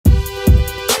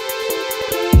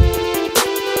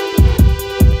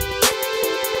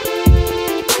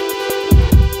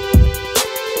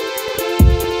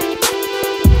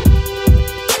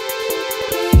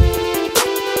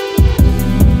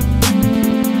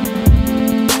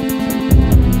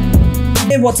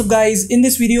Hey, what's up guys? In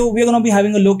this video, we're gonna be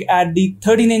having a look at the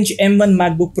 13-inch M1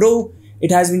 MacBook Pro. It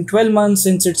has been 12 months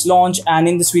since its launch, and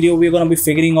in this video, we're gonna be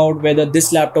figuring out whether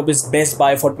this laptop is best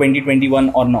buy for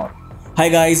 2021 or not. Hi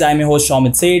guys, I'm your host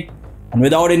Shaumit Seth, and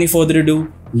without any further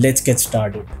ado, let's get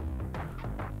started.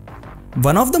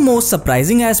 One of the most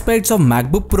surprising aspects of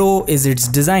MacBook Pro is its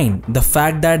design. The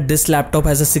fact that this laptop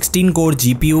has a 16-core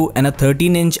GPU and a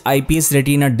 13-inch IPS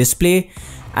Retina display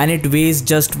and it weighs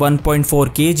just 1.4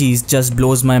 kgs just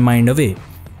blows my mind away.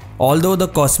 Although the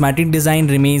cosmetic design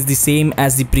remains the same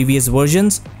as the previous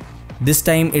versions, this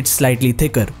time it's slightly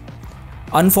thicker.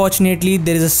 Unfortunately,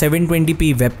 there is a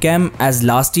 720p webcam as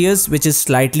last year's, which is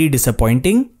slightly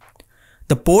disappointing.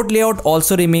 The port layout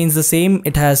also remains the same.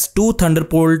 It has two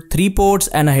Thunderbolt 3 ports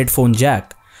and a headphone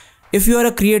jack. If you are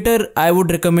a creator, I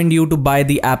would recommend you to buy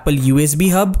the Apple USB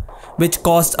hub, which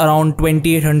costs around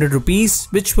 2800 rupees,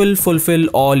 which will fulfill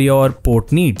all your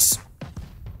port needs.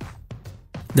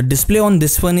 The display on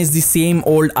this one is the same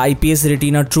old IPS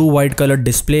Retina true white color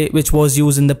display which was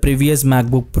used in the previous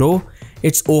MacBook Pro.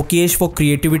 It's okayish for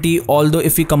creativity, although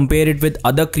if we compare it with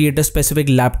other creator specific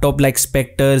laptop like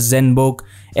Specter, ZenBook,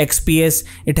 XPS,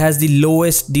 it has the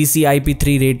lowest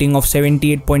DCI-P3 rating of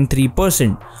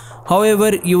 78.3%.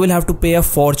 However, you will have to pay a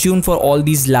fortune for all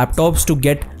these laptops to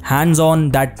get hands-on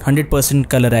that 100%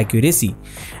 color accuracy.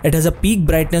 It has a peak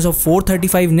brightness of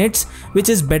 435 nits, which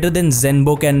is better than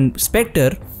ZenBook and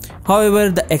Spectre. However,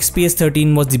 the XPS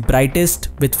 13 was the brightest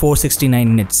with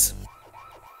 469 nits.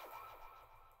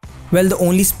 Well, the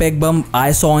only spec bump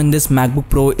I saw in this MacBook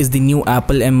Pro is the new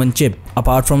Apple M1 chip.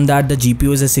 Apart from that, the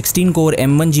GPU is a 16-core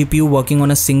M1 GPU working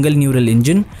on a single neural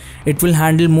engine. It will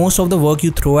handle most of the work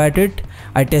you throw at it.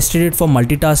 I tested it for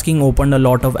multitasking, opened a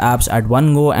lot of apps at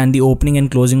one go, and the opening and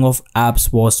closing of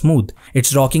apps was smooth.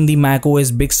 It's rocking the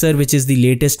macOS Big Sur, which is the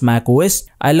latest macOS.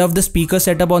 I love the speaker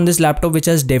setup on this laptop, which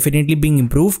has definitely been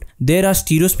improved. There are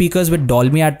stereo speakers with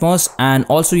Dolby Atmos, and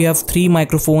also you have 3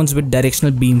 microphones with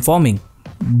directional beamforming.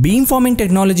 Beamforming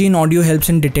technology in audio helps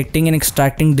in detecting and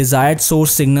extracting desired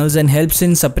source signals and helps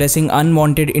in suppressing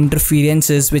unwanted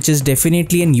interferences, which is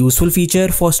definitely an useful feature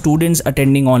for students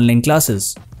attending online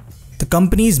classes. The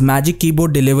company's Magic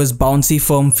Keyboard delivers bouncy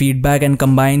firm feedback and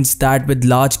combines that with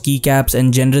large keycaps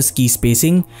and generous key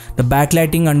spacing. The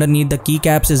backlighting underneath the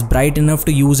keycaps is bright enough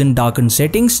to use in darkened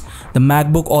settings. The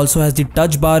MacBook also has the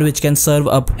touch bar which can serve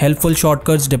up helpful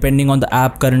shortcuts depending on the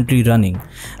app currently running.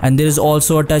 And there is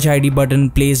also a Touch ID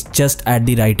button placed just at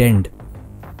the right end.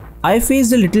 I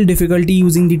faced a little difficulty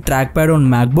using the trackpad on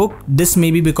MacBook. This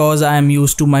may be because I am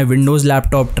used to my Windows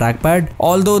laptop trackpad,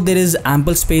 although there is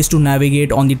ample space to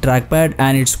navigate on the trackpad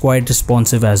and it's quite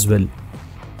responsive as well.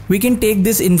 We can take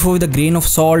this info with a grain of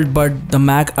salt, but the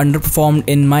Mac underperformed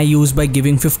in my use by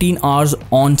giving 15 hours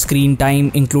on screen time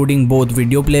including both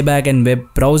video playback and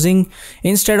web browsing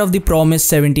instead of the promised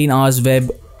 17 hours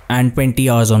web and 20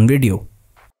 hours on video.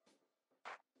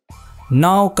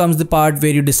 Now comes the part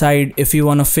where you decide if you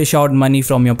want to fish out money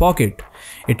from your pocket.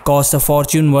 It costs a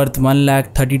fortune worth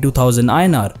 1,32,000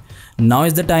 INR. Now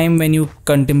is the time when you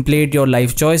contemplate your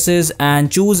life choices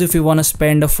and choose if you want to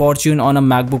spend a fortune on a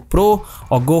MacBook Pro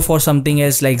or go for something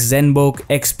else like ZenBook,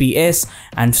 XPS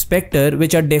and Spectre,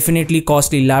 which are definitely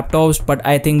costly laptops, but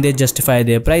I think they justify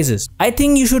their prices. I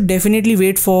think you should definitely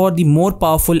wait for the more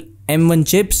powerful M1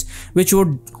 chips, which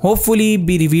would hopefully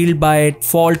be revealed by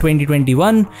fall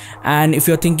 2021, and if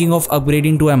you're thinking of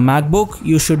upgrading to a MacBook,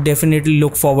 you should definitely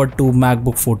look forward to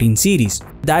MacBook 14 series.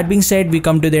 That being said, we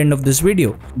come to the end of this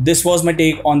video. This was my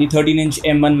take on the 13-inch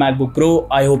M1 MacBook Pro.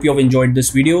 I hope you have enjoyed this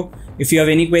video. If you have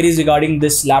any queries regarding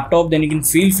this laptop, then you can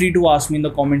feel free to ask me in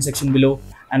the comment section below,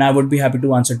 and I would be happy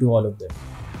to answer to all of them.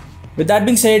 With that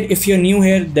being said, if you're new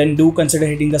here, then do consider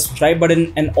hitting the subscribe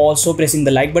button and also pressing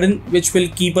the like button, which will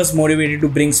keep us motivated to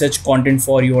bring such content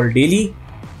for you all daily.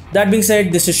 That being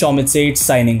said, this is Shaumit Seth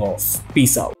signing off.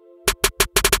 Peace out.